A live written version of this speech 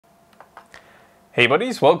Hey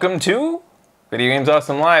buddies, welcome to Video Games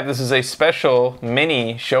Awesome Live. This is a special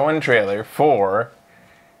mini show and trailer for...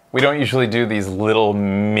 We don't usually do these little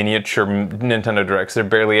miniature Nintendo Directs. They're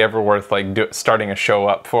barely ever worth like starting a show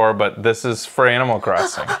up for, but this is for Animal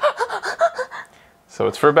Crossing. So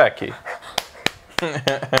it's for Becky.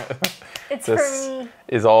 It's for me.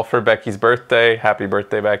 Is all for Becky's birthday. Happy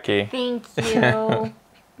birthday, Becky. Thank you.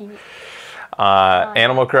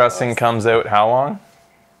 Animal Crossing comes out how long?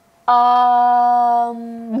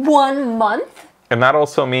 1 month. And that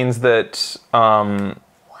also means that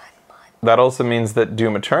that also means that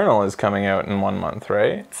Doom Eternal is coming out in 1 month,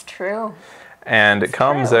 right? It's true. And it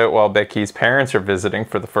comes out while Becky's parents are visiting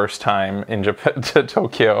for the first time in Japan to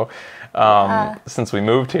Tokyo since we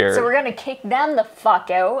moved here. So we're gonna kick them the fuck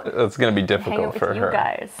out. It's gonna be difficult for her. You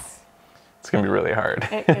guys. It's gonna be really hard.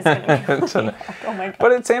 It is gonna be really hard. Oh my god.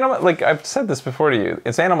 But it's like I've said this before to you.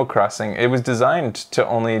 It's Animal Crossing. It was designed to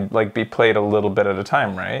only like be played a little bit at a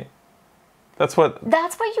time, right? That's what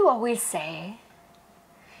you always say.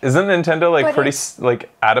 Isn't Nintendo like pretty like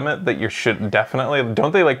adamant that you should definitely,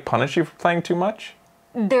 don't they like punish you for playing too much?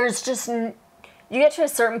 There's just, you get to a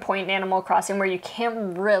certain point in Animal Crossing where you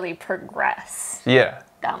can't really progress. Yeah.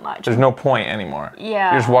 That much. There's no point anymore.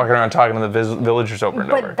 Yeah. You're just walking around talking to the villagers over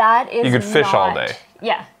and over. But that is you could fish all day.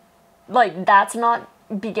 Yeah. Like, that's not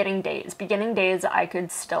beginning days. Beginning days, I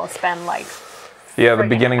could still spend, like, yeah, the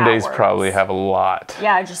beginning hours. days probably have a lot.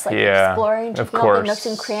 Yeah, just, like, exploring, checking out the nooks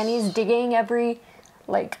and crannies, digging every,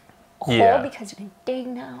 like, hole because you can dig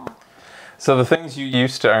now. So the things you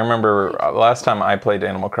used to, I remember last time I played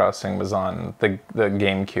Animal Crossing was on the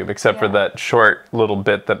GameCube, except for that short little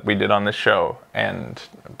bit that we did on the show and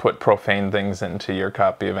put profane things into your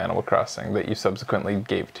copy of Animal Crossing that you subsequently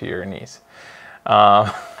gave to your niece.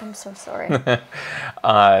 I'm so sorry.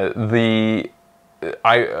 I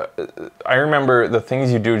remember the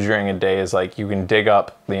things you do during a day is like you can dig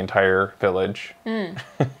up the entire village. You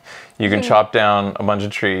can chop down a bunch of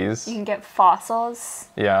trees. You can get fossils.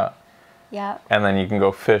 Yeah. Yeah. And then you can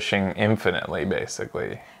go fishing infinitely,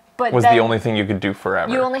 basically. But was the only thing you could do forever.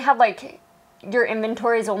 You only have, like, your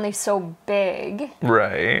inventory is only so big.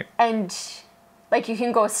 Right. And, like, you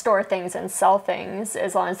can go store things and sell things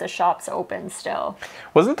as long as the shop's open still.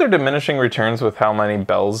 Wasn't there diminishing returns with how many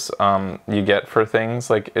bells you get for things?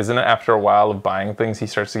 Like, isn't it after a while of buying things, he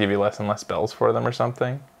starts to give you less and less bells for them or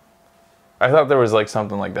something? I thought there was, like,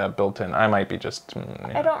 something like that built in. I might be just...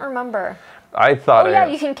 I don't remember. I thought... Oh, yeah,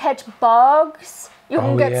 you can catch bugs. You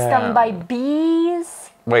can get stung by bees.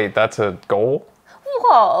 Wait, that's a goal?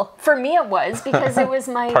 Well, for me it was, because it was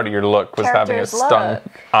my... Part of your look was having a stung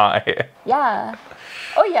eye. Yeah.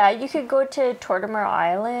 Oh, yeah, you could go to Tortimer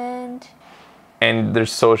Island. And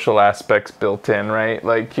there's social aspects built in, right?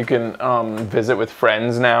 Like, you can visit with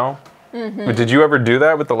friends now. But did you ever do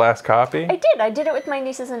that with the last copy? I did. I did it with my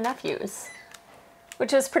nieces and nephews.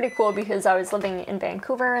 Which was pretty cool because I was living in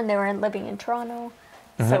Vancouver and they were living in Toronto.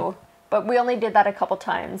 So, but we only did that a couple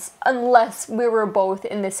times. Unless we were both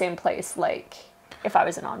in the same place, like if I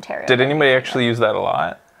was in Ontario. Did anybody actually use that a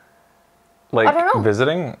lot? Like, I don't know.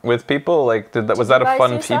 visiting with people? Like, was that a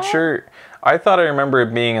fun feature? I thought I remember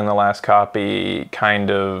it being in the last copy kind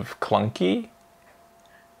of clunky.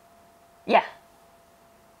 Yeah.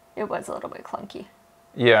 It was a little bit clunky.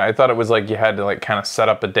 Yeah, I thought it was like you had to like kind of set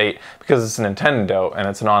up a date because it's a Nintendo and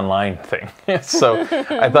it's an online thing. So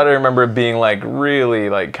I thought I remember it being like really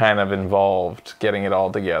like kind of involved getting it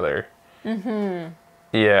all together.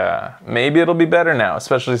 Yeah, maybe it'll be better now,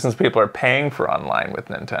 especially since people are paying for online with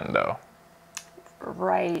Nintendo.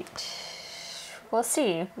 Right. We'll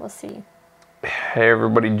see. We'll see. Hey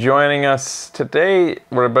everybody joining us today.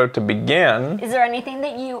 We're about to begin. Is there anything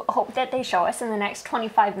that you hope that they show us in the next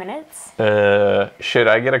 25 minutes? Should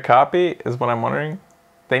I get a copy is what I'm wondering.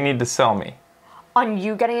 They need to sell me. On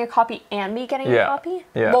you getting a copy and me getting a copy?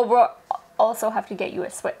 Yeah. Well, we'll also have to get you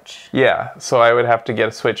a Switch. Yeah, so I would have to get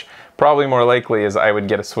a Switch. Probably more likely is I would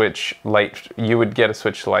get a Switch Lite. You would get a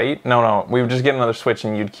Switch Lite? No, we would just get another Switch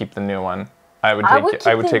and you'd keep the new one. I would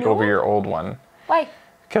take over your old one. Why?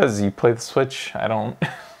 Because you play the Switch, I don't.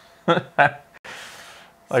 Like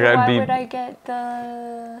so why would I get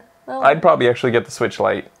the... Well, I'd probably actually get the Switch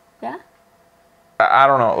Lite. Yeah? I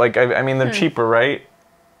don't know, like, I mean, they're cheaper, right?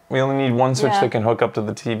 We only need one Switch that can hook up to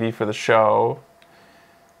the TV for the show.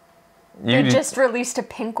 They just released a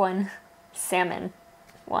pink one. Salmon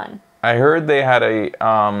one. I heard they had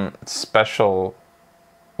a special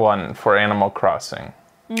one for Animal Crossing.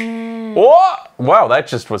 Oh! Wow, that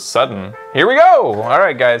just was sudden. Here we go!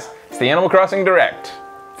 Alright guys, it's the Animal Crossing Direct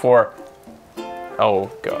for... Oh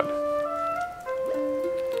god.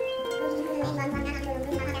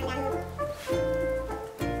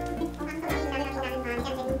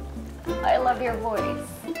 I love your voice.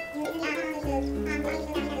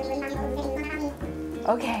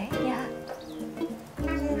 Okay, yeah.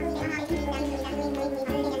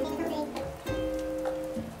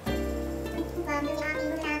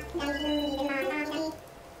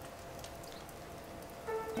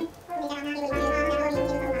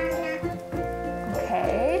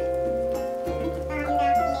 Okay.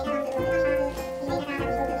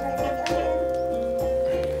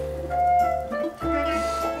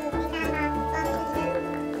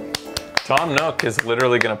 Tom Nook is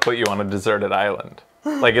literally going to put you on a deserted island.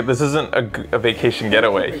 Like, this isn't a vacation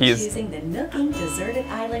getaway. We're He's choosing the Nooking Deserted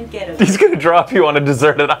Island Getaway. he's going to drop you on a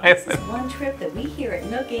deserted This is island. one trip that we here at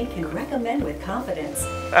Nooking can recommend with confidence.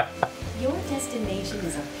 Your destination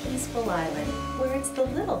is a peaceful island where it's the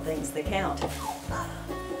little things that count.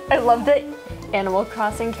 I love the Animal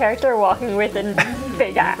Crossing character walking with a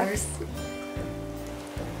big axe.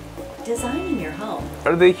 Designing your home,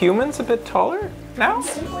 Are the humans a bit taller now?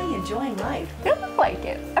 simply enjoying life. They look like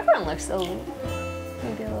it. Everyone looks so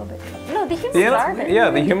maybe a little bit. No, the humans The are anim- big. yeah,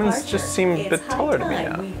 the During humans departure, just seem a it's bit high taller to me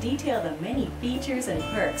time now. We detail the many features and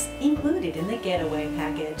perks included in the getaway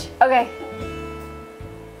package. Okay.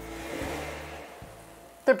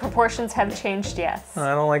 The proportions have changed, yes. I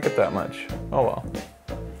don't like it that much. Oh well.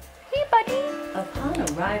 Hey, buddy. Upon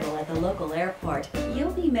arrival at the local airport,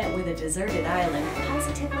 you'll be met with a deserted island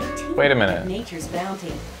positively teeming Wait a minute. with nature's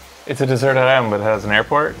bounty. It's a deserted island, but it has an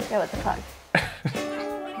airport. Yeah, what the fuck?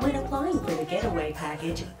 When applying for the getaway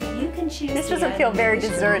package, you can choose This the doesn't feel island very you wish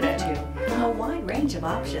to deserted. move to from a wide range of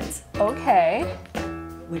options. Okay.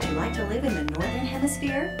 Would you like to live in the northern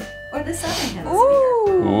hemisphere or the southern hemisphere?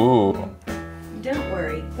 Ooh. Ooh. Don't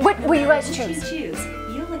worry. What no will you matter guys which choose? you choose,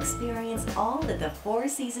 you'll experience all that the four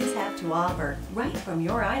seasons have to offer right from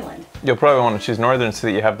your island. You'll probably want to choose northern so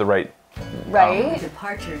that you have the right. Your Right?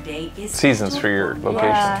 departure date is Seasons scheduled for your March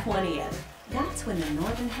location. 20th. That's when the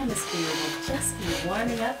northern hemisphere will just be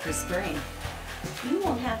warming up for spring. You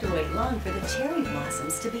won't have to wait long for the cherry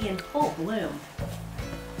blossoms to be in full bloom.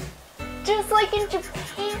 Just like in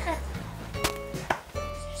Japan.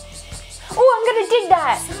 Oh, I'm gonna dig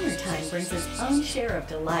that. Summertime brings its own share of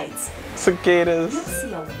delights. You'll Cicadas.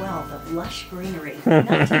 see a wealth of lush greenery, not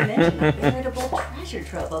to mention a veritable treasure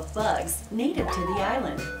trove of bugs native to the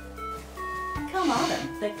island. Come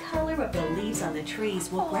autumn, the color of the leaves on the trees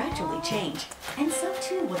will gradually change, and so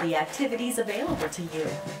too will the activities available to you,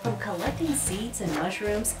 from collecting seeds and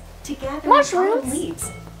mushrooms to gathering Mushrooms? autumn leaves.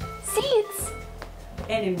 Seeds.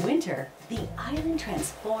 And in winter, the island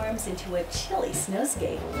transforms into a chilly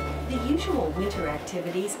snowscape. The usual winter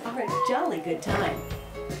activities are a jolly good time.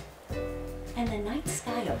 And the night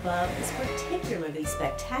sky above is particularly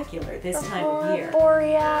spectacular this time of year.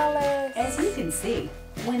 Borealis. As you can see,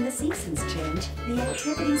 when the seasons change, the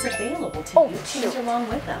activities available to Oh, you shoot. change along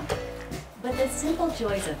with them. But the simple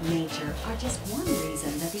joys of nature are just one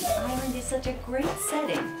reason that the island is such a great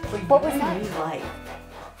setting for What your was that? new life.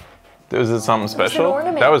 Was it something special?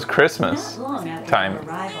 ornament. That was Christmas Not long after time. your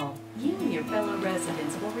arrival, you and your fellow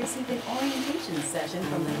residents will receive an orientation session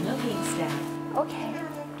from the Nooking staff. Okay.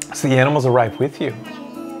 So the animals arrive with you.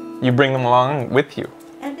 You bring them along with you.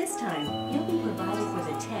 At this time, you'll be provided with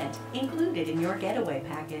a tent included in your getaway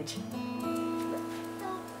package.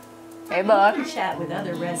 Hey, You Buck. can chat with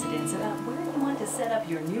other residents about where you want to set up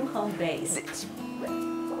your new home base.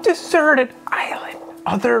 Deserted island.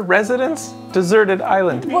 Other residents? Deserted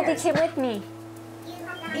island. Well, they came with me.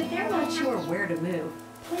 If they're not sure where to move,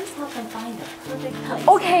 please help them find the perfect place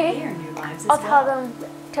Okay. for their new lives as I'll well. tell them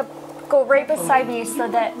to go right beside me so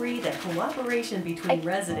You that agree that cooperation between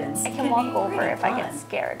residents I can walk be over pretty if I get fun.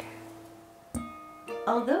 scared.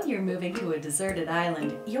 Although you're moving to a deserted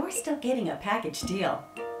island, you're still getting a package deal.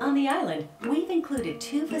 On the island, we've included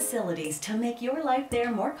 2 facilities to make your life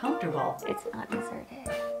there more comfortable. It's not deserted.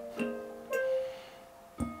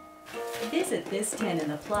 Visit this tent in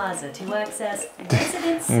the plaza to access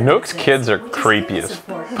resident Nook's services, kids are which is creepy there to as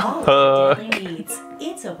support all of your daily needs.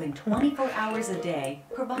 It's open 24 hours a day,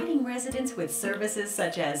 providing residents with services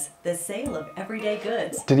such as the sale of everyday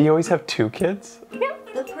goods, Did he always have 2 kids?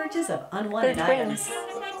 the purchase of unwanted They're items,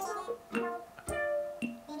 twins.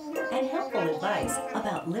 and helpful advice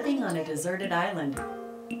about living on a deserted island.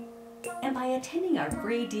 And by attending our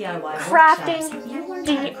free DIY Crafting workshops, you'll learn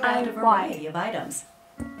how to craft a DIY. variety of items.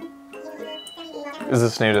 Is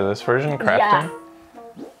this new to this version? Crafting? Yeah.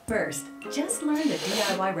 First, just learn the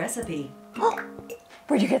DIY recipe.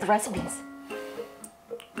 Where'd you get the recipes?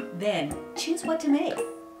 Then, choose what to make.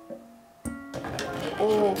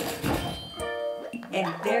 Oh.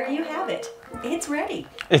 And there you have it. It's ready.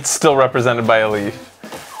 It's still represented by a leaf.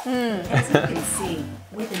 As you can see,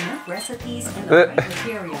 With enough recipes and the right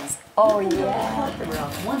materials, Oh, you can build a yeah. plethora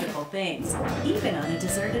of wonderful things, even on a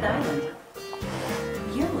deserted island.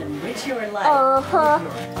 You'll enrich your life Uh-huh.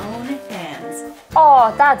 with your own hands.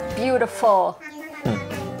 Oh, that's beautiful.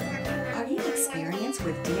 Are you experienced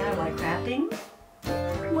with DIY crafting?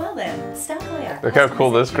 Well then, stop by our Look how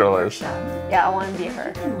cool this girl is. workshop. Yeah, I want to be You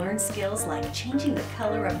her. can learn skills like changing the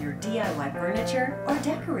color of your DIY furniture or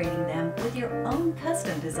decorating them with your own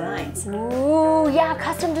custom designs. Ooh, yeah,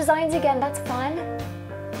 custom designs again. That's fun.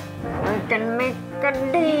 We can make a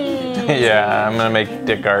deal. Yeah, I'm gonna make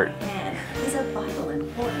dick art. Hand is of vital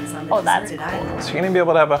importance on the Oh, that's deserted island. So you're gonna be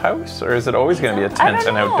able to have a house, or is it always gonna be a tent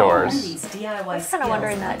don't and know. outdoors? These DIY was kinda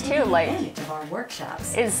wondering skills that take too, like- advantage of our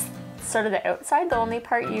workshops. Is sort of the outside the only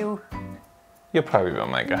part you... You'll probably be able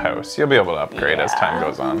to make a house. You'll be able to upgrade as time Yeah.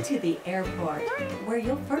 goes on. Welcome to the airport, where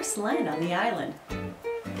you'll first land on the island.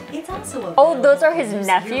 It's also Oh, those available are for his use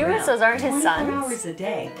nephews? year-round, Those aren't his 24 sons? hours a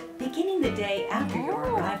day, beginning the day after your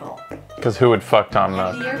arrival. Because who would fuck Tom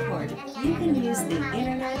At the Nook? airport, you can use the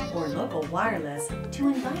internet or local wireless to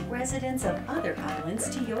invite residents of other islands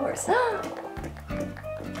to yours.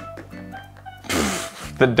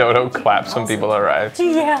 The dodo claps when people arrive.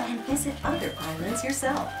 Yeah. And visit other islands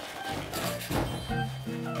yourself.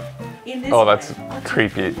 In this Oh, that's way, up to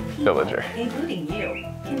creepy 8 people, villager. including you,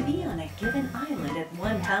 can be on a given island at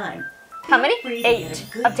one time. How many? Feel free to get 8.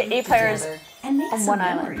 a good Up to group 8 players together and make on some one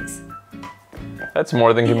island. memories. That's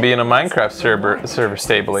more than can be in a Minecraft server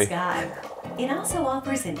stably. Sky. It also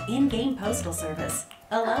offers an in-game postal service,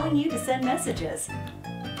 allowing you to send messages.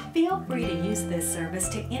 Feel free to use this service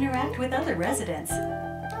to interact with other residents.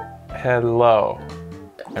 Hello.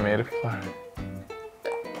 I made a flower.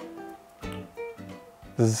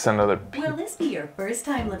 This is another Will this be your first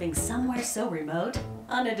time living somewhere so remote?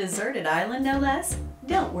 On a deserted island, no less?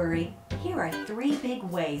 Don't worry. Here are 3 big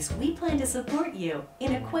ways we plan to support you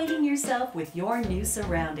in acquainting yourself with your new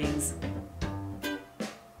surroundings.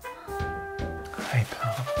 Hi,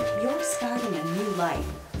 Tom. You're starting a new life,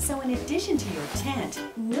 so in addition to your tent,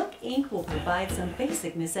 Nook Inc. will provide some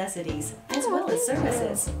basic necessities as well as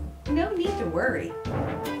services. No need to worry.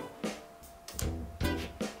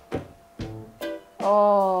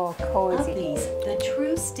 Oh, Of cozy. these, the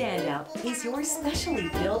true standout is your specially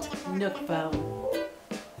built Nook phone.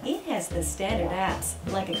 It has the standard apps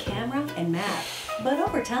like a camera and map, but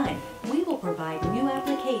over time, we will provide new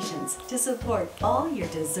applications to support all your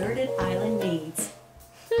deserted island needs.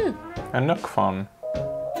 A Nook phone.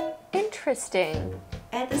 Interesting.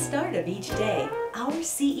 At the start of each day, our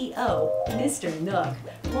CEO, Mr. Nook,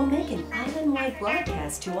 will make an island-wide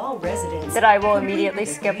broadcast to all residents. That I will complete immediately with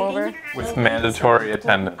the skip over? greeting, With location mandatory support,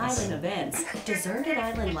 attendance. Island events, deserted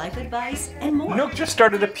island life advice, and more. Nook just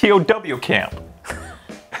started a POW camp.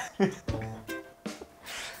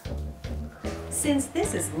 Since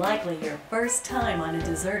this is likely your first time on a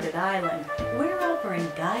deserted island, we're offering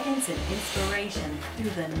guidance and inspiration through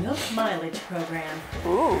the Nook Mileage program.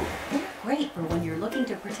 Ooh. They're great for when you're looking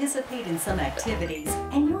to participate in some activities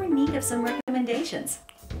and you're in need of some recommendations.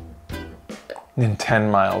 In 10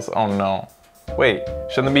 miles. Oh no. Wait,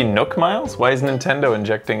 shouldn't there be Nook miles? Why is Nintendo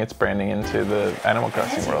injecting its branding into the Animal As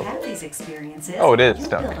Crossing you world? have these experiences, Oh, it is, you'll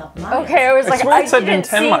don't build it? up miles. Okay, I was I like, swear it said didn't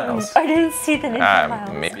 10 see, miles. I didn't see the 10 miles.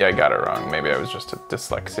 Maybe I got it wrong. Maybe I was just a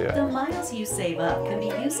dyslexia. The miles you save up can be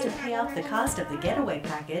used to pay off the cost of the getaway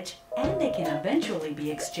package, and they can eventually be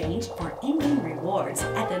exchanged for in-game rewards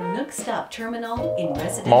at the Nook Stop Terminal in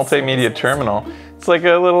Residence Multimedia Services. terminal. It's like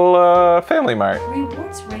a little family mart.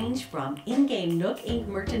 Rewards range from in-game Nook Inc.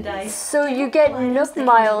 merchandise. So to you get items Nook that can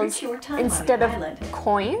miles enrich your time on instead the of island.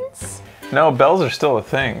 coins? No, bells are still a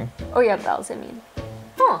thing. Oh yeah, bells, I mean.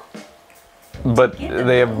 Huh. But Get the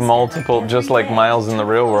they have bells multiple, every just like day. miles in the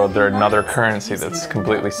real world, they're another Miles currency using that's the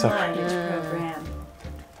completely Nook separate. Mileage program.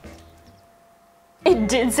 It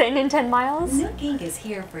did say 10 miles? Nook Inc. is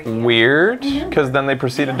here for you. Weird, because then they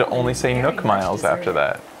proceeded to only say Nook miles after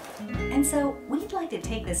that. And so, we'd like to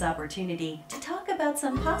take this opportunity to talk about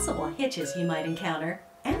some possible hitches you might encounter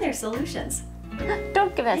and their solutions.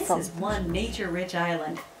 Don't give us This some. is one nature-rich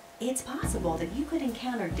island. It's possible that you could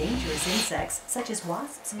encounter dangerous insects such as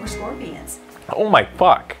wasps or scorpions. Oh my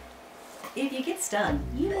fuck. If you get stung,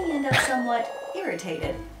 you may end up somewhat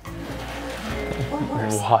irritated. Or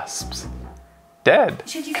worse, Wasps. Dead.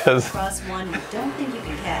 should you come Because across one you don't think you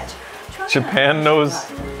can catch, try Japan not to knows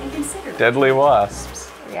give up and consider deadly wasps.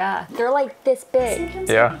 Yeah, they're like this big. Symptoms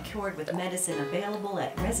Yeah. can be cured with medicine available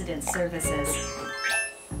at resident services.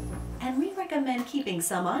 And we recommend keeping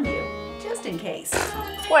some on you, just in case.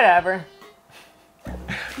 Whatever.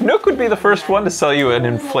 Nook would be the first one to sell you an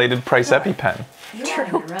inflated price EpiPen. You're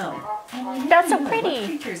on your own. And we never That's so know pretty. What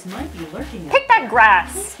creatures might be lurking Pick that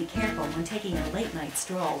grass. Please be careful when taking a late night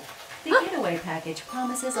stroll. The getaway package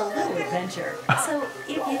promises a little adventure. So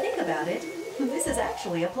if you think about it, this is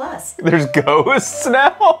actually a plus. There's ghosts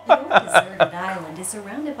now? Your deserted island is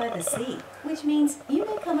surrounded by the sea, which means you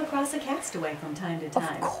may come across a castaway from time to Of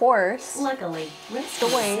time. course. Luckily, rescue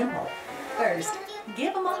is way. simple. First,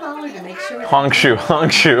 give them a holler to make sure Honk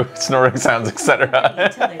shoe, snoring sounds, etc.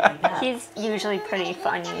 until they wake up. He's usually pretty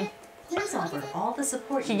funny. Please offer all the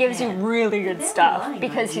support He gives you can. really good They're stuff relying on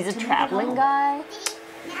because you he's a to make it traveling home. guy.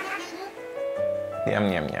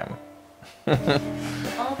 Yum, yum, yum.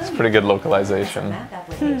 Although Pretty good As a localization. map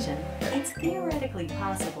application, it's theoretically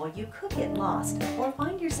possible you could get lost or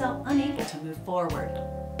find yourself unable to move forward.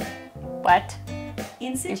 What?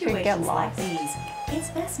 In could get situations like lost. these, it's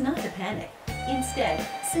best not to panic. Instead,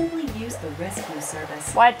 simply use the rescue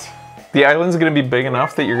service. What? The island's gonna be big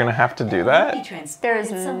enough that you're gonna have to do You'll be that? transported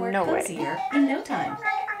There is somewhere no way. cozier in no time.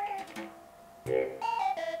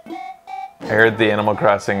 I heard the Animal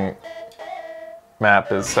Crossing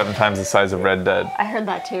map is 7 times the size of Red Dead. I heard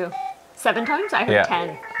that too. 7 times? I heard Yeah.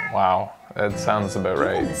 10. Wow, that sounds about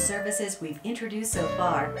Given right. the services we've introduced so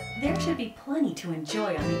far, there should be plenty to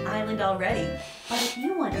enjoy on the island already. But if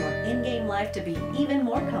you want your in-game life to be even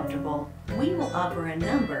more comfortable, we will offer a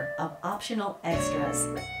number of optional extras.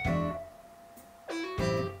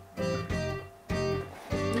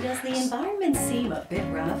 Does the environment seem a bit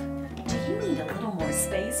rough? Do you need a little more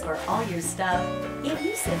space for all your stuff? If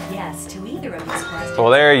you said yes to either of these questions, Well,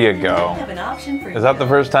 there you we go. have an option for Is that the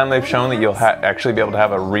first time they've shown that you'll actually be able to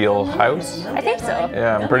have a real house? I think so.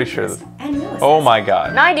 Yeah, I'm pretty sure. Oh Oh my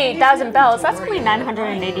god. 98,000 bells. That's only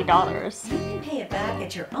 $980. You can pay it back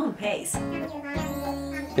at your own pace.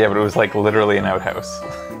 Yeah, but it was like literally an outhouse.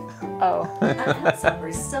 Oh. A house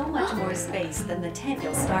offers so much more space than the tent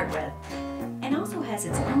you'll start with, and also has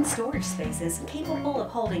its own storage spaces capable of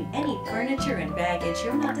holding any furniture and baggage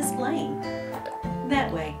you're not displaying.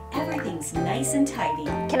 That way, everything's nice and tidy.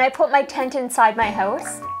 Can I put my tent inside my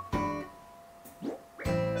house?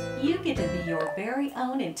 You get to be your very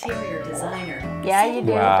own interior designer. Yeah, you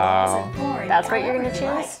do. Wow. That's what you're gonna However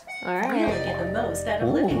you like. choose? Really Alright. get the most out of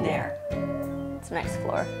living there. It's the next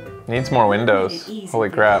floor. Needs more windows. Holy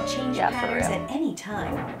crap. Change Yeah, for patterns real. at any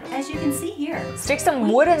time, as you can see here. Stick some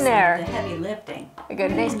We wood in do there. The heavy lifting. I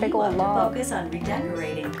got a nice big You old have to log. focus on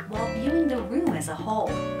redecorating while viewing the room as a whole.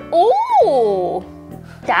 Oh!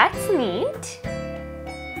 That's neat.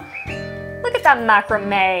 Look at that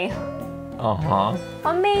macrame. Uh-huh.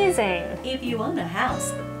 Amazing. If you own a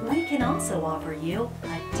house, we can also offer you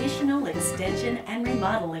additional extension and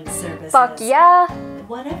remodeling services. Fuck yeah.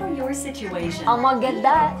 Whatever your situation, I'ma get we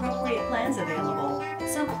that. have appropriate plans available.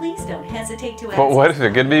 So please don't hesitate to ask. But what if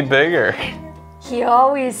it could be bigger? He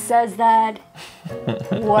always says that.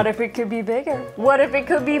 What if it could be bigger? What if it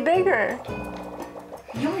could be bigger?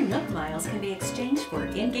 Your Nook Miles can be exchanged for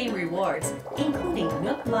in-game rewards, including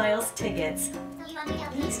Nook Miles tickets.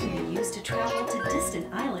 These can be used to travel to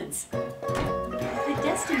distant islands. The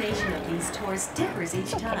destination of these tours differs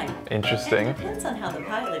each time. Interesting. And depends on how the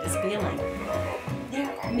pilot is feeling.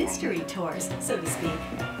 They're mystery tours, so to speak.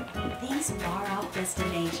 These far-off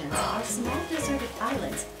destinations are small deserted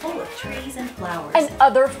islands full of trees and flowers. And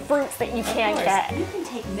other fruits that you Of can't course, get. you can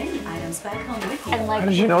take many items back home with you. And How like,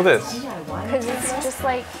 did you know this? because it's just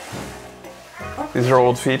like, These are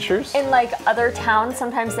old features? in like other towns,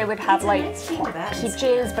 sometimes they would have like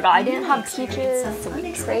peaches, but I didn't have peaches, so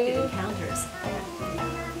we trade. Encounters.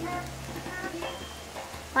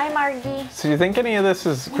 Hi, Margie. So do you think any of this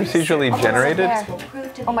is procedurally Oh, generated? there. Will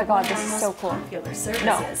prove to Oh my be God, one of this our is so most cool. popular services,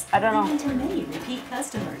 No, I don't know. leading to many repeat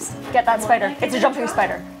customers. Get that More spider. like It's a it jumping than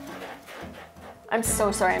spider. I'm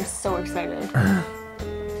so sorry. I'm so excited.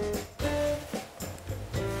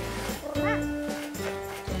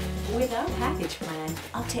 With our package plan,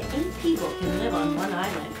 up to 8 people can live on one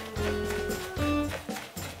island.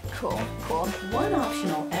 Cool, cool. One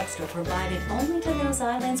optional extra provided only to those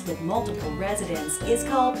islands with multiple residents is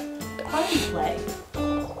called Party Play.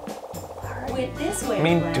 With this way I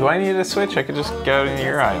mean, of playing, do I need a Switch? I could just go to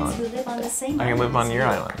your residents island. who live on the same I can live on island your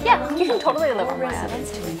as you, island. Yeah, you can allowing totally live all on my island.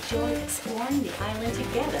 residents to enjoy exploring the island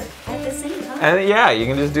together at the same time. And yeah, you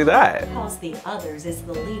can just do that. Calls the others is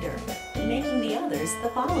the leader, making the others the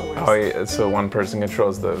followers. Oh, yeah, so one person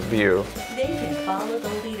controls the view. They can follow the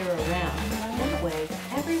leader around. That way,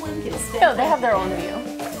 everyone can step No, they have back their own together.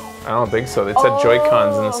 view. I don't think so. It said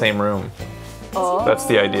Joy-Cons in the same room. Oh. That's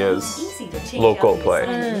the idea is Easy to change local out the play.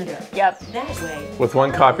 assigned leader. Yep. That way, With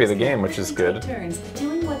one copy of the others game, can which is take good. turns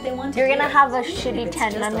doing what they want to You're do, gonna have a even if shitty it's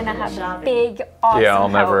tent, and just I'm gonna little have a shopping. big, awesome Yeah, I'll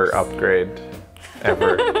never house. upgrade.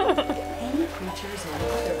 Ever. Any creatures or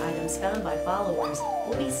other items found by followers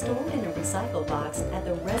will be stored in a recycle box at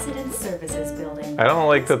the Resident Services Building. I don't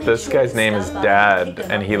like that Make this sure guy's to name is stop by and pick Dad,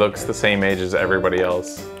 them and up he later. looks the same age as everybody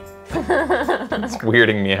else. It's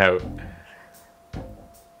weirding me out.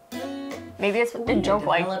 Maybe it's a joke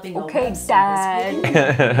like, Developing a okay, web service Dad. with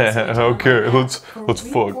internet Okay, let's for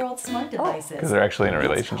fuck. real-world smart devices. Because they're actually in a It's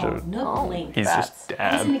relationship. called Nook Link. He's just That's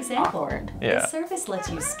As an Dad. example, awkward. Yeah. the service lets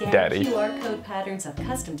you scan Daddy. QR code patterns of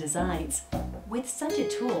custom designs. With such a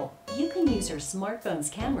tool, you can use your smartphone's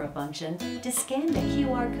camera function to scan the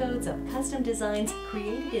QR codes of custom designs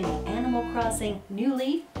created in the Animal Crossing New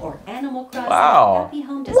Leaf or Animal Crossing Wow. Happy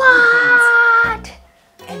Home display games, What?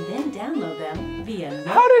 and then download them via Nook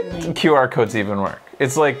How did Link. QR codes even work?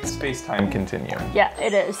 It's like space-time continuum. Yeah,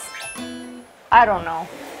 it is. I don't know.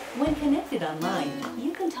 When connected online,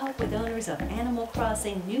 you can talk with owners of Animal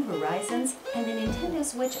Crossing New Horizons and the Nintendo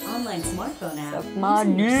Switch online smartphone app Suck my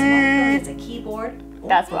using your dick. smartphone as a keyboard or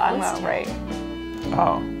That's for what I'm voice gonna chat. write.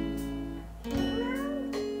 Oh.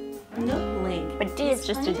 Nook Link But D is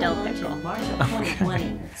just a planned to dill launch pickle. in March of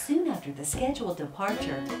 2020, soon after the scheduled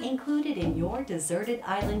departure included in your deserted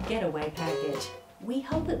island getaway package. We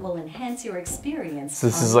hope it will enhance your experience. So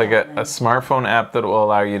this on is the like a island. smartphone app that will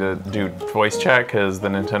allow you to do voice chat because the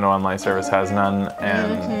Nintendo Online service has none.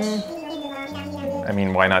 And I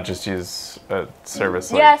mean, why not just use a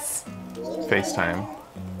service like Yes. FaceTime?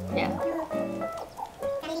 Yeah.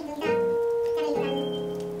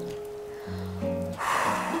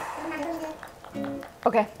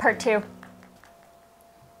 Okay, part 2.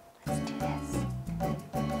 Let's do this.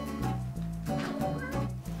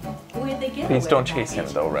 With the getaway Please don't chase him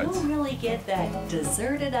package, though, Reds. You'll really get that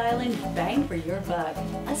deserted island bang for your buck.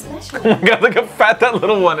 Especially God, look how fat that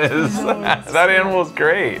little one is. That animal is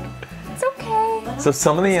great. It's okay. So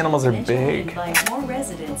some of the animals are eventually big. invite more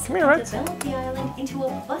residents Come here, and Reds. develop the island into a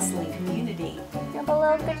bustling community. You have a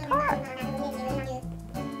little guitar.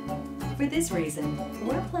 For this reason,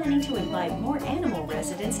 we're planning to invite more animal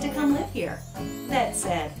residents to come live here. That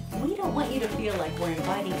said, we don't want you to feel like we're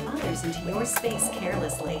inviting others into your space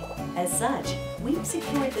carelessly. As such, we've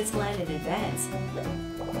secured this land in advance.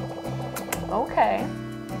 Okay.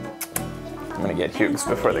 I'm gonna get And in Hughes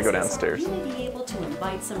some before they go cases, downstairs. You may be able to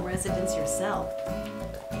invite some residents yourself.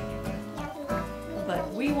 But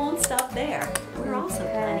we won't stop there. We're also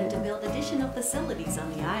planning to build additional facilities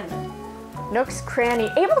on the island. Nook's Cranny.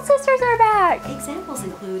 Able Sisters are back. Examples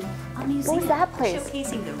include a museum was that place?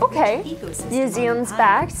 showcasing the Okay. rich ecosystem Museum's on the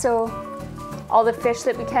back, island. so all the fish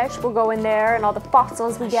that we catch will go in there and all the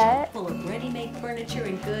fossils we A shop get. full of ready-made furniture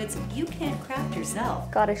and goods you can't craft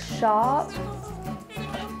yourself. Got a shop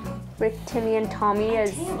with Timmy and Tommy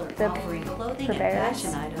as Tailor the offering clothing and purveyors.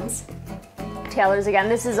 fashion items. tailors again.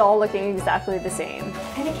 This is all looking exactly the same.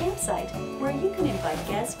 And a campsite where you can invite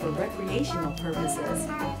guests for recreational purposes.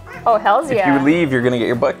 Oh, hells If yeah. you leave, you're gonna get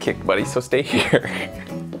your butt kicked, buddy, so stay here.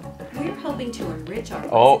 We're hoping to enrich our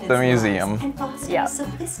Oh, residents' the lives museum. and foster Yeah. a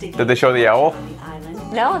sophisticated Did they show the owl? on the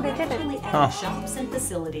island. No, they didn't. Actually adding Huh. shops and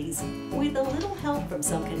facilities with a little help from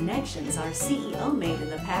some connections our CEO made in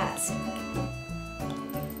the past.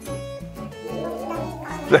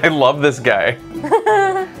 I love this guy.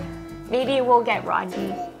 Maybe we'll get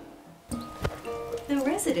Rodney. The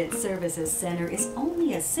Resident Services Center is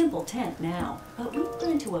only a simple tent now, but we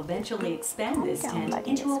plan to eventually expand this down, tent buddy.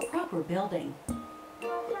 into a proper building.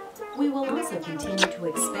 We will also continue to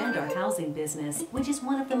expand our housing business, which is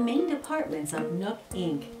one of the main departments of Nook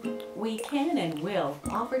Inc. We can and will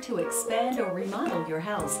offer to expand or remodel your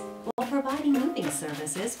house while providing moving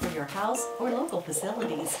services for your house or local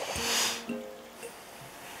facilities.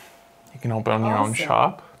 You can open your own Also-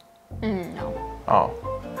 shop? No. Oh.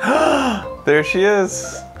 There she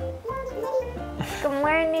is. Good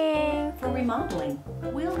morning. For remodeling,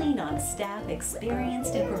 we'll lean on staff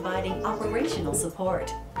experienced in providing operational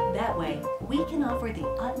support. That way, we can offer the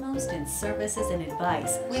utmost in services and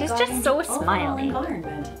advice She's regarding just so the overall smiley.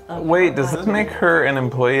 environment of Wait, your does this island. make her an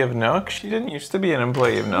employee of Nook? She didn't used to be an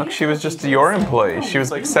employee of Nook. She was just your employee. She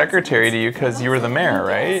was like secretary to you because you were the mayor,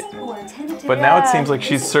 right? But now it seems like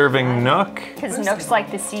she's serving Nook. Because Nook's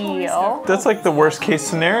like the CEO. That's like the worst case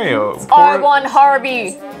scenario. R1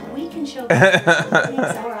 Harvey. We can show what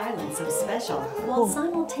makes our island so special, while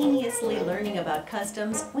simultaneously learning about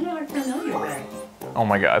customs we aren't familiar with. Oh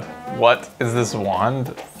my god. What is this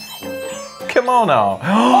wand? Kimono.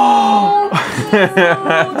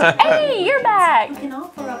 Hey, you're back. We can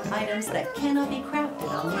offer up items that cannot be crafted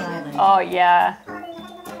on the island. Oh, yeah.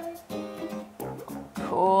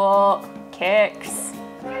 Cool. Kicks.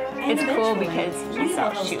 And It's cool eventually, because we he saw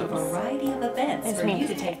will host shoes. a variety of events His for you name's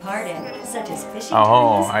to take part in, such as fishing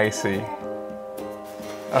Oh, tournaments I see.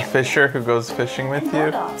 A fisher who goes fishing with and you?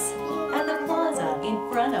 boat-offs.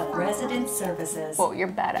 services. Whoa, you're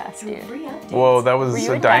badass, Through dude. free updates, Whoa, that was Were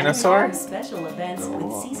you a a dinosaur? dinosaur? special events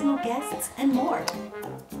with seasonal guests and more.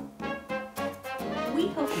 We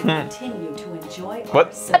hope you continue to enjoy our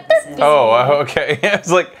What? services. Oh, okay. I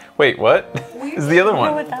was like, wait, what? We're Is the other know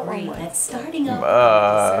one? what that one agree was. that starting up on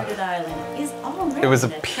a deserted island is already It was a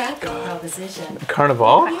an attractive proposition.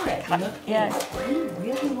 Carnival? Here at Nook Yeah. Inc., we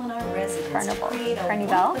really want our residents Carnival. to create a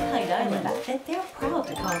Carnival? one-of-a-kind island Carnival. that they're proud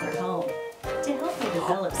to call their home. To help you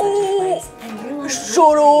develop such a place and realize Shut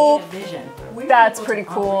your up. creative vision, we're That's able pretty to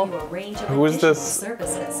cool. offer you a range of Who is additional this?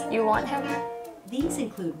 services. You want him? These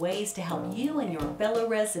include ways to help you and your fellow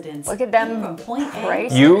residents Look at get them from point A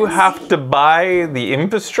prices. You point have C. to buy the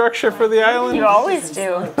infrastructure for the island? You always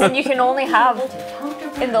do. And you can only have,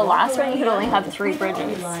 in the last one, you could only have 3 Without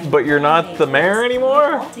bridges. relying But you're not on the mayor maintenance,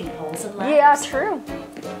 anymore? vaulting poles and Yeah, ladders. true.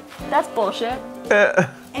 That's bullshit.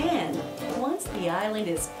 And once the island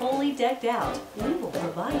is fully decked out, we will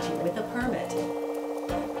provide you with a permit.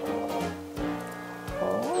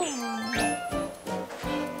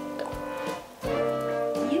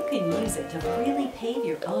 You can use it to freely pave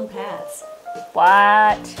your own paths.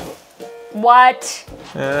 What? What?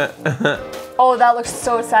 Oh, that looks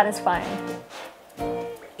so satisfying.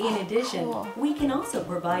 In addition, we can also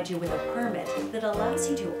provide you with a permit that allows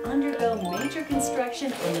you to undergo major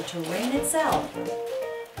construction on the terrain itself.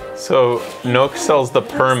 So Nook sells the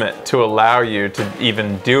permit to allow you to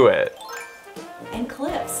even do it. And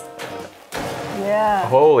cliffs. Yeah.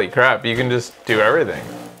 Holy crap, you can just do everything.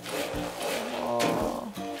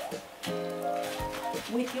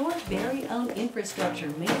 With your very own infrastructure,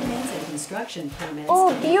 maintenance, and construction permits.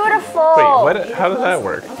 Oh, beautiful. Wait, what? get How does that closer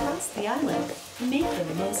work? Across the island. Make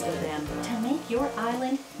the most of them to make your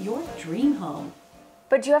island your dream home.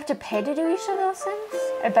 But do you have to pay to do each of those things?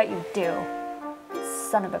 I bet you do.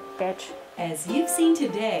 Son of a bitch. As you've seen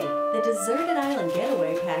today, the Deserted Island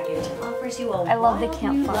Getaway Package offers you a I love the wild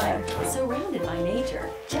new campfire. life surrounded by nature,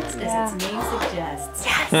 just Yeah. as its name suggests.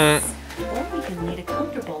 Yes. Or we can lead a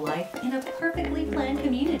comfortable life in a perfectly planned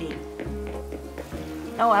community.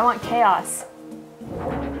 Oh, I want chaos.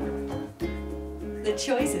 The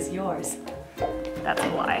choice is yours. That's a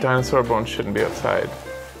lie. Dinosaur bones shouldn't be outside.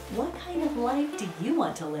 What kind of life do you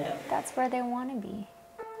want to live? That's where they want to be.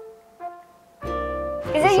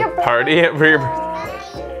 Is it your birthday? Party for your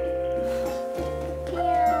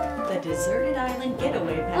Yeah. The Deserted Island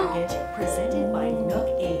Getaway Package presented by Nook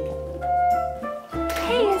Inc.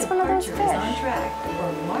 Hey, it's one of those Departure is on fish. track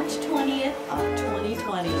for March 20th of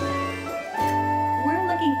 2020. We're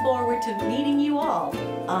looking forward to meeting you all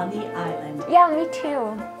on the island. Yeah, me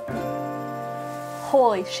too.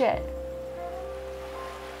 Holy shit.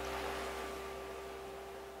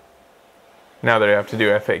 Now they have to do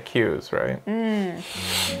FAQs, right?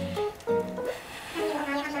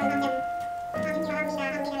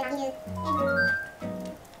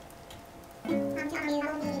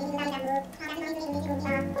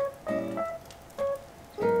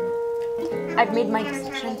 I've made my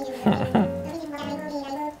decision.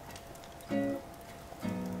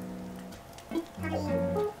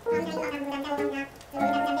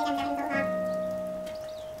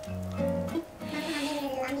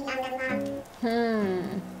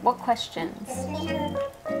 What questions?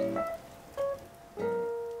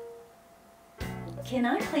 Can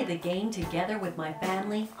I play the game together with my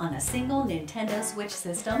family on a single Nintendo Switch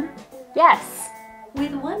system? Yes.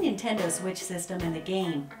 With one Nintendo Switch system in the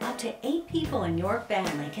game, up to 8 people in your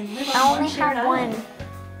family can live I on only one shared have island. one.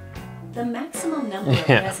 The maximum number of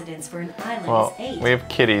Yeah. residents for an island Well, is 8. we have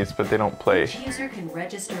kitties, but they don't play. Each user can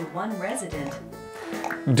register 1 resident.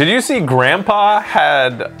 Did you see Grandpa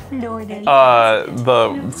had No, I didn't.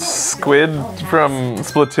 the squid from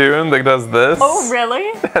Splatoon that does this? Oh,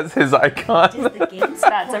 really? As his Does icon. the game That's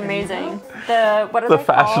support amazing. Amiibo? The what are The they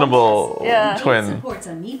called? fashionable Yeah. It twin. supports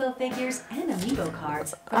Amiibo figures and Amiibo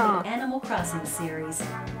cards from the Animal Crossing series.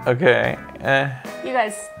 Okay. You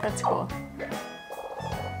guys, that's cool.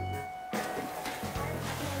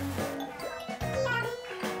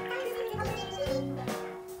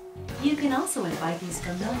 You can also invite these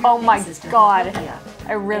familiar Oh my faces to God. Utopia.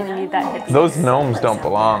 I really And need that will hit. also Those visit gnomes webs don't out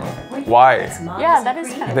belong. there where you Why? can place models Yeah, and that is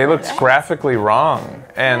create kind of They look Yeah. graphically wrong,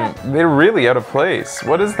 and they're really out of place.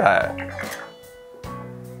 What is that?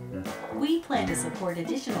 We plan to support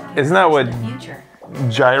additional Isn't that characters what in the future.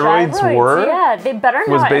 Gyroids were? Yeah, they better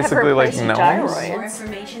Was not basically have like replaced gnomes? More gyroids.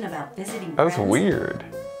 information about visiting That was friends. weird.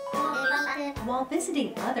 While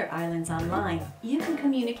visiting other islands online, you can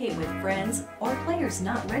communicate with friends or players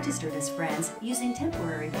not registered as friends using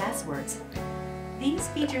temporary passwords. These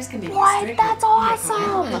features can be What? restricted That's via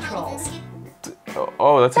parental awesome. controls.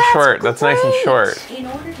 Oh, that's a short. That's nice and great. short. In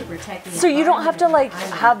order to protect the So you don't have to like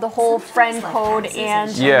environment have the whole sometimes friend like code taxes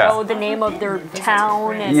and Yeah. know the name of their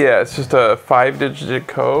town. And Yeah, it's just a 5-digit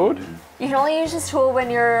code. you can only use this tool when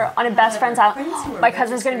you're on a best friend's Friends island. who are My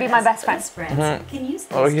cousin's gonna be my best registered friend. as friends can use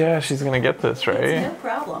Oh this yeah, she's gonna get this, tool. It's right? no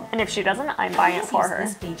problem. And if she doesn't, I'm buying it for her.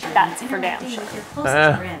 Use this feature That's when for damn interacting sure. with your closest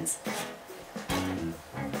Eh. friends.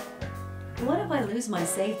 What if I lose my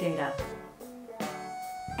save data?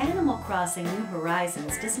 Animal Crossing New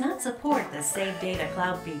Horizons does not support the Save Data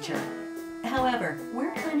Cloud feature. However, we're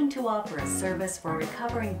planning to offer a service for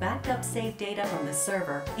recovering backed up save data from the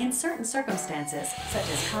server in certain circumstances, such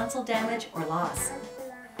as console damage or loss.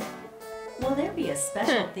 Will there be a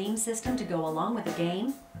special theme system to go along with the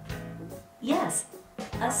game? Yes.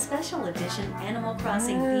 A special edition Animal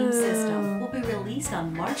Crossing theme system will be released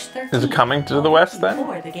on March 13th. Is it coming to the West then?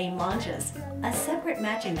 Before the game launches. A separate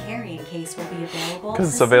matching carrying case will be available. Because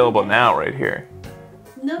it's the same available day. now right here.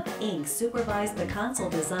 Nook Inc. supervised the console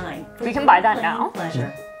design. For We can buy that your now?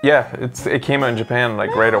 pleasure. Yeah, it came out in Japan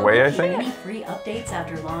like right away, I think. Any free updates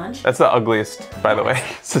after launch? That's the ugliest, by the way,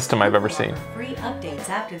 system I've ever seen. Free updates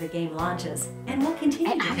after the game launches, and we'll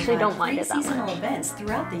continue I to actually provide don't mind free it that seasonal much. events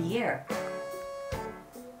throughout the year.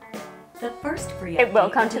 The first free It will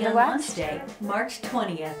update come to be the on West? launch day, March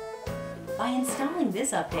 20th. By installing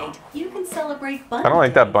this update, you can celebrate Bunny I don't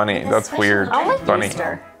like that Day bunny. with a That's special weird. I don't like event. Bunny.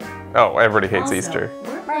 Easter. Oh, everybody hates Also, Easter.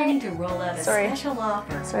 we're planning to roll out a Sorry. special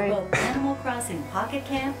offer Sorry. for both Animal Crossing Pocket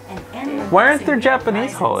Camp and Animal Why aren't Crossing there New Japanese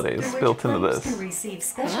Horizons, holidays through which built into players this? Can receive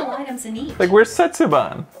special items in each. Like, where's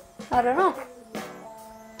Setsuban? I don't know.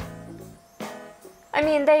 I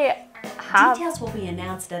mean, they have. Details will be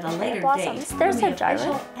announced at a later blossoms. date There's on the a gyro.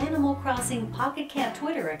 official Animal Crossing Pocket Camp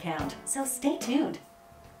Twitter account, so stay tuned.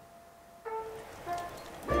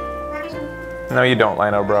 No, you don't,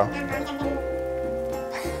 Lino, bro.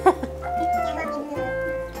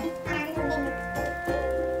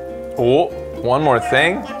 Oh, one more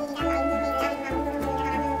thing.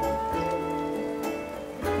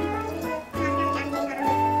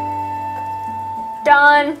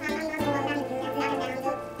 Done.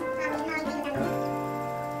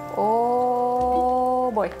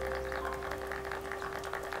 Oh boy.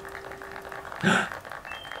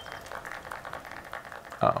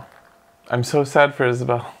 Oh. I'm so sad for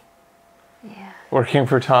Isabel. Yeah, Working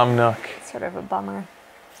for Tom Nook. sort of a bummer.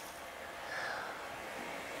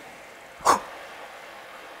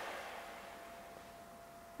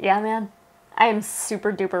 Yeah, man. I am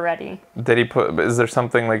super duper ready. Did he put, is there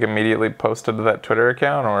something like immediately posted to that Twitter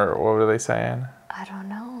account, or what were they saying? I don't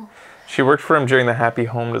know. She worked for him during the Happy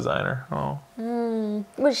Home Designer. Oh.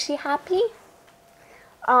 Was she happy?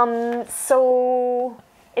 So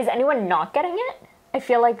is anyone not getting it? I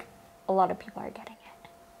feel like a lot of people are getting it.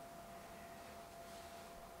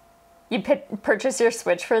 You purchase your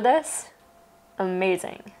Switch for this?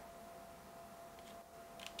 Amazing.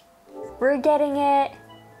 We're getting it.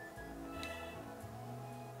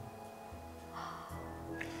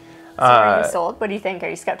 So are you sold? What do you think? Are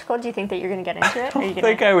you skeptical? Do you think that you're going to get into it? Are you I gonna...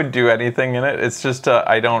 think I would do anything in it. It's just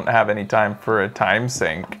I don't have any time for a time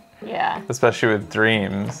sink, Yeah, especially with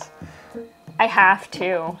Dreams. I have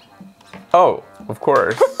to. Oh, of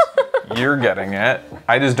course. You're getting it.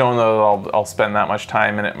 I just don't know that I'll spend that much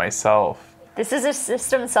time in it myself. This is a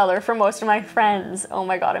system seller for most of my friends. Oh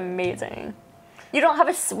my god, amazing. You don't have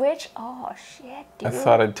a Switch? Oh shit, dude. I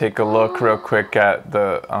thought I'd take a look real quick at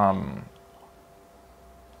the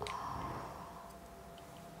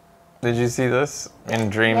Did you see this? In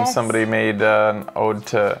Dreams, Yes. somebody made an ode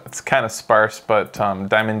to, it's kind of sparse, but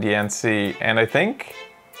Diamond DNC, and I think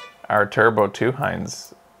our Turbo 2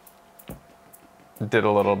 Heinz did a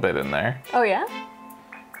little bit in there. Oh yeah?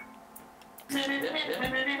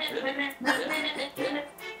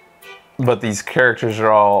 But these characters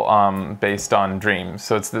are all based on Dreams.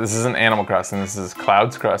 So this isn't Animal Crossing, this is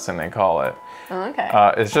Clouds Crossing, they call it. Oh, okay.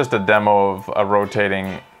 It's just a demo of a rotating,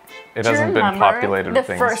 it Do you hasn't been remember populated the with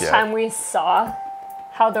things first yet. time we saw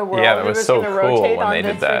how the world Yeah, that was so going to cool rotate when on they the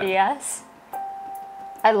did that. 3DS?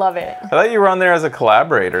 I love it. I thought you were on there as a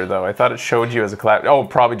collaborator, though. I thought it showed you as a collab. Oh,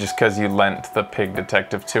 probably just because you lent the pig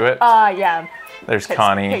detective to it. Yeah. There's 'cause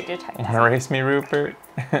Connie. pig detective. Wanna race me, Rupert?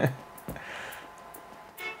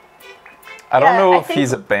 I don't Yeah, know I if think-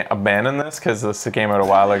 he's abandoned this because this came out a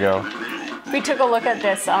while ago. We took a look at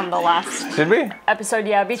this on the last Did we? episode,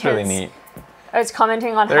 yeah, because It's really neat. I was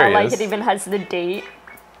commenting on There how he like is. it even has the date.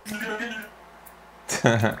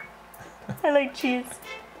 I like cheese.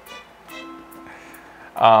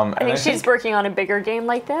 I think she's working on a bigger game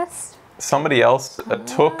like this. somebody else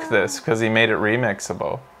took this because he made it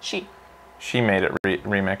remixable. She. She made it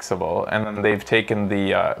remixable, and then they've taken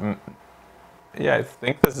the Yeah, I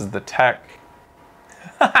think this is the tech.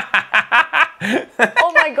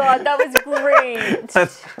 Oh my god, that was great.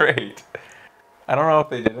 That's great. I don't know if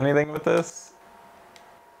they did anything with this.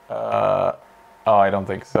 Oh, I don't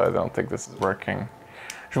think so. I don't think this is working.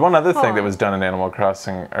 There's one other thing that was done in Animal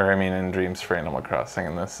Crossing, or I mean in Dreams for Animal Crossing,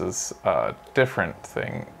 and this is a different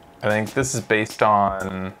thing. I think this is based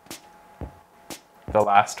on the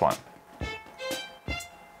last one.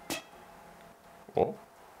 Whoa.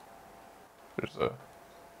 There's a...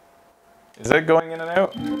 Is it going in and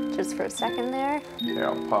out? Just for a second there. Yeah,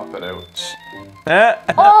 I'll pop it out. Eh.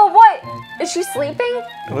 Oh, what? Is she sleeping?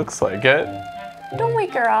 It looks like it. Don't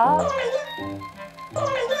wake her up.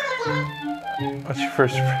 What's your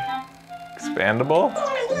first... Expandable?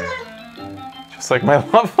 Just like my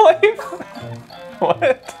love life?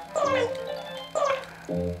 What?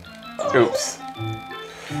 Oops.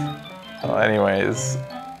 Well, anyways.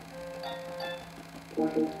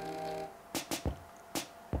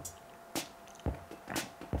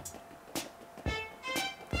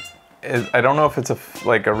 I don't know if it's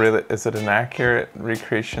is it an accurate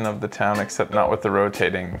recreation of the town, except not with the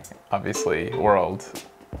rotating, obviously, world.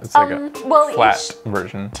 It's like a flat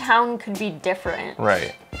version. Town could be different.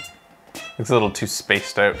 Right. It's a little too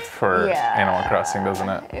spaced out for Animal Crossing, doesn't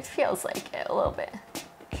it? It feels like it a little bit.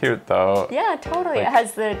 Cute though. Yeah, totally. It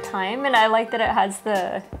has the time, and I like that it has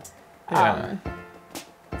the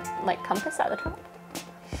like compass at the top.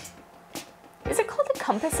 Is it called a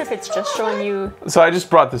compass if it's just showing you? So I just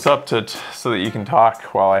brought this up so that you can talk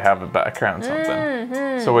while I have a background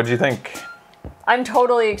something. So what do you think? I'm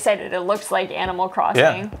totally excited. It looks like Animal Crossing.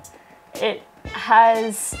 Yeah. It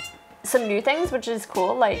has some new things, which is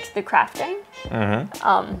cool, like the crafting.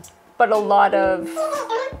 But a lot of,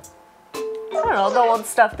 I don't know, the old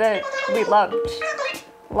stuff that we loved.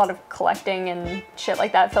 A lot of collecting and shit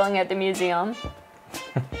like that, filling out the museum.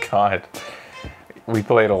 God, we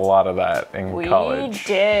played a lot of that in college.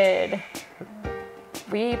 We did.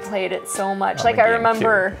 We played it so much. Like I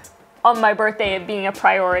remember on my birthday it being a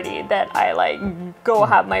priority that I like go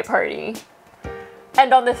have my party.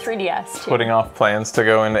 And on the 3DS too. Putting off plans to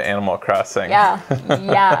go into Animal Crossing. Yeah,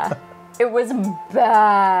 yeah. It was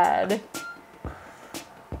bad.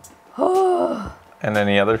 And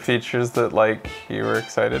any other features that like you were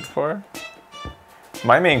excited for?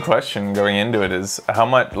 My main question going into it is how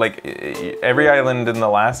much, like, every island in the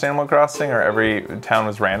last Animal Crossing or every town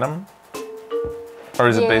was random? Or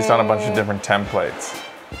is it based on a bunch of different templates?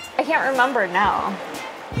 I can't remember now.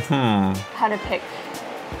 How to pick.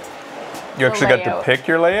 You actually got to pick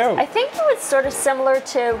your layout? I think it was sort of similar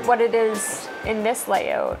to what it is in this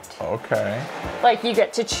layout. Okay. Like you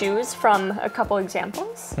get to choose from a couple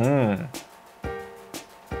examples.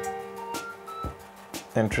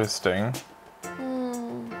 Interesting.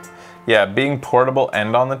 Yeah, being portable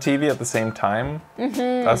and on the TV at the same time,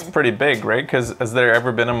 that's pretty big, right? Because has there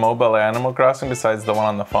ever been a mobile Animal Crossing besides the one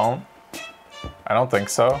on the phone? I don't think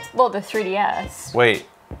so. Well, the 3DS. Wait.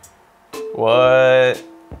 What?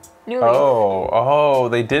 New Leaf. Oh,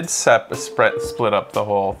 they did split up the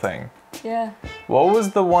whole thing. Yeah. What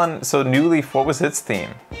was the one, so New Leaf, what was its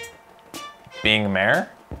theme? Being mayor?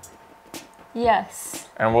 Yes.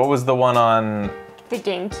 And what was the one on The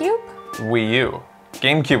GameCube? Wii U?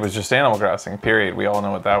 GameCube was just Animal Crossing, period. We all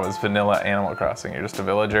know what that was, vanilla Animal Crossing. You're just a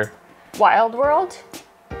villager. Wild World?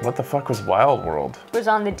 What the fuck was Wild World? Was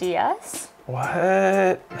on the DS? What?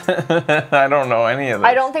 I don't know any of this.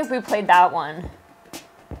 I don't think we played that one.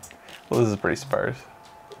 Well, this is pretty sparse.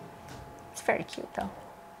 It's very cute though.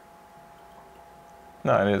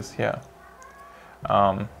 No, it is, yeah.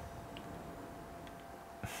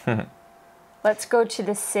 Let's go to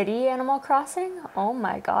the city Animal Crossing. Oh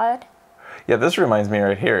my god. Yeah, this reminds me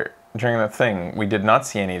right here. During that thing, we did not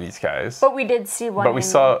see any of these guys. But we did see one. But we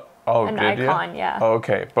saw, an did you? icon, yeah. Oh,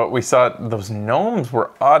 okay, but we saw those gnomes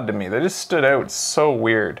were odd to me. They just stood out so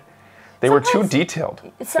weird. They were too detailed.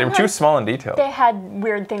 They were too small and detailed. They had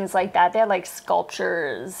weird things like that. They had like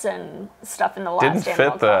sculptures and stuff in the last Didn't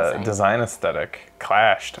Animal fit the Crossing. design aesthetic.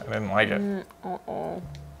 Clashed. I didn't like it.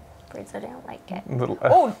 Breeze, I don't like it. Little,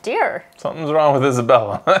 Oh dear. something's wrong with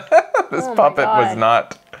Isabella. This puppet was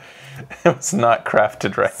not. It was not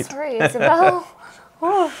crafted right. Sorry, Isabel.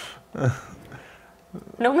 Oh.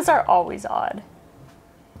 Gnomes are always odd.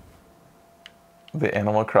 The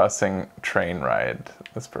Animal Crossing train ride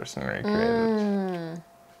this person recreated.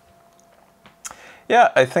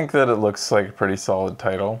 Yeah, I think that it looks like a pretty solid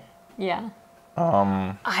title. Yeah.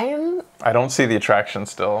 I don't see the attraction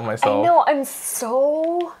still myself. I know, I'm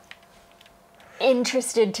so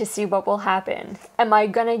interested to see what will happen. Am I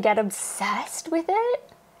gonna get obsessed with it?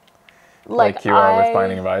 Like you are with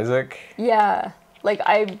Binding of Isaac? Yeah. Like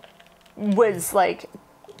was like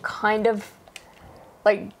kind of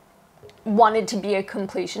like wanted to be a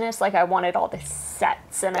completionist. Like I wanted all the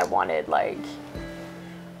sets and I wanted like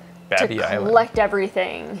Babby to Island. collect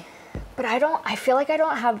everything. But I feel like I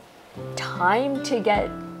don't have time to get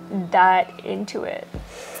that into it.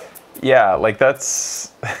 Yeah, like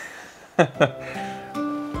that's that's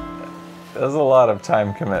a lot of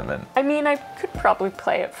time commitment. I mean, I could probably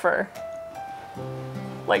play it for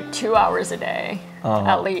like 2 hours a day,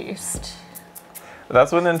 at least.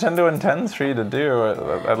 That's what Nintendo intends for you to do.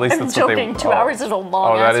 At least I'm that's joking, what they. 2 hours is a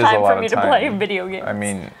long that ass is a time lot for of me to time. play video games. I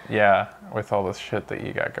mean, yeah, with all this shit that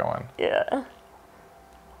you got going. Yeah.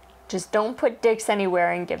 Just don't put dicks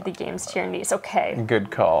anywhere and give the games to your niece. Okay. Good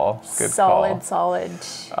call. Good solid, call. solid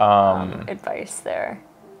advice there.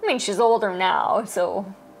 I mean, she's older now, so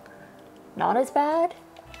not as bad.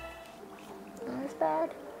 Not as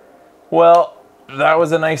bad. Well, that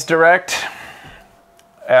was a nice direct.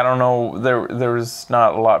 I don't know. There was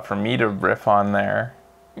not a lot for me to riff on there.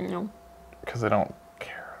 No. Because I don't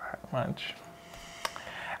care that much.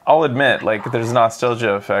 I'll admit, like, there's a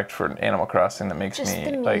nostalgia effect for Animal Crossing that makes Just me,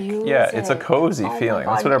 the like, yeah, it's a music. cozy Oh my feeling.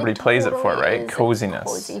 That's God, what everybody plays it for, totally right? is a Coziness.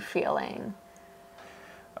 Cozy feeling.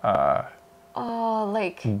 Oh,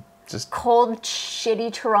 like Just, cold,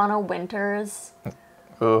 shitty Toronto winters. ugh.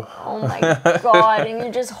 Oh my God. And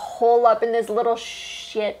you just hole up in this little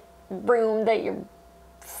shit room that you're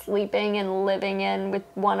sleeping and living in with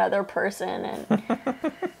one other person.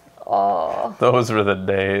 And oh, Those were the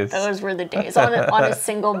days. those were the days. On a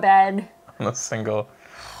single bed. On a single,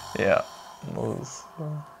 yeah. Those.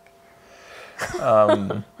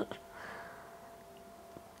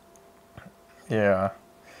 Yeah.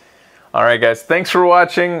 All right, guys. Thanks for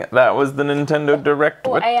watching. That was the Nintendo Direct.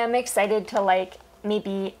 Oh, What- I am excited to like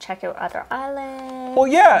maybe check out other islands. Well,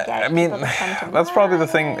 yeah. get I mean, people to come to that's my probably the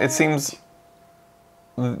thing. It island. seems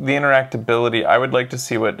the interactability. I would like to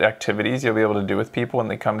see what activities you'll be able to do with people when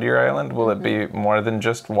they come to your island. Will it be more than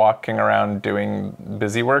just walking around doing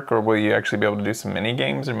busy work, or will you actually be able to do some mini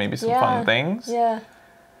games or maybe some fun things? Yeah.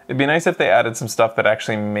 It'd be nice if they added some stuff that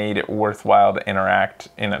actually made it worthwhile to interact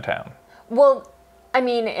in a town. Well, I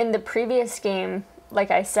mean, in the previous game,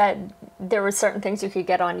 like I said, there were certain things you could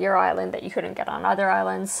get on your island that you couldn't get on other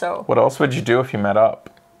islands. So, What else would you do if you met up?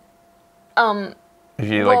 If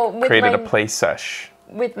you well, like with created a my- play sesh.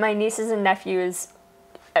 with my nieces and nephews,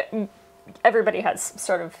 everybody has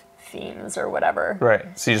sort of themes or whatever.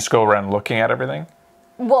 Right. So you just go around looking at everything?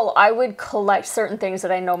 Well, I would collect certain things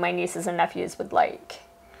that I know my nieces and nephews would like.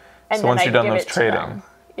 And So once I'd you're done give those it to trading, them.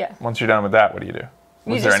 Yeah. once you're done with that, what do you do?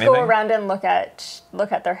 You Was there just anything? go around and look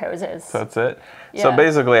at their houses. So that's it? So Yeah.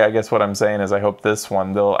 basically, I guess what I'm saying is I hope this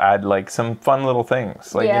one, they'll add like some fun little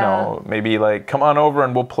things. Like, you Yeah. know, maybe like, come on over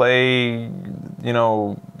and we'll play, you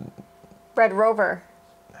know, Red Rover.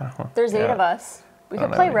 There's 8 yeah. of us. We don't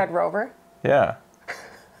could know play any. Red Rover. yeah.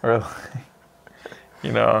 Or like,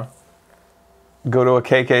 you know, go to a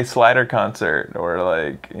KK Slider concert or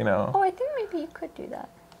like, you know, Oh, I think maybe you could do that.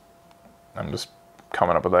 I'm just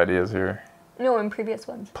coming up with ideas here. No, in previous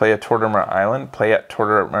ones. Play at Tortimer Island. Play at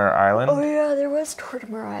Tortimer Island. Oh yeah, there was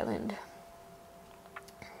Tortimer Island.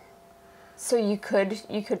 So you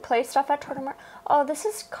could play stuff at Tortimer. Oh, this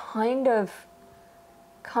is kind of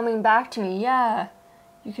coming back to me. Yeah,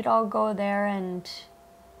 you could all go there and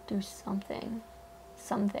do something,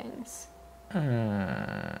 some things.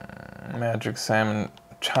 Magic Salmon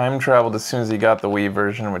time traveled as soon as he got the Wii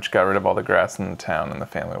version, which got rid of all the grass in the town, and the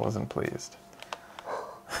family wasn't pleased.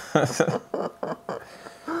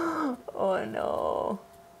 Oh no.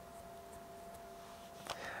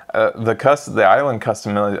 The island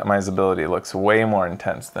customizability looks way more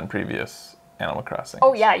intense than previous Animal Crossing.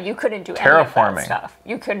 Oh yeah, you couldn't do any of Terraforming. that stuff.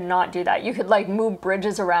 You could not do that. You could like move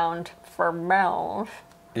bridges around for miles.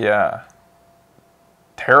 Yeah.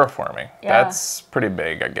 Terraforming. Yeah. That's pretty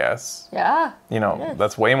big, I guess. Yeah. You it know, is.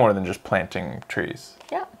 that's way more than just planting trees.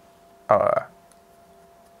 Yeah.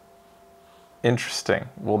 Interesting.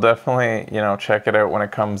 We'll definitely, you know, check it out when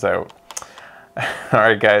it comes out. All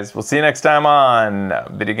right, guys. We'll see you next time on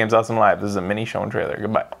Video Games Awesome Live. This is a mini show and trailer.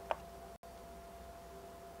 Goodbye.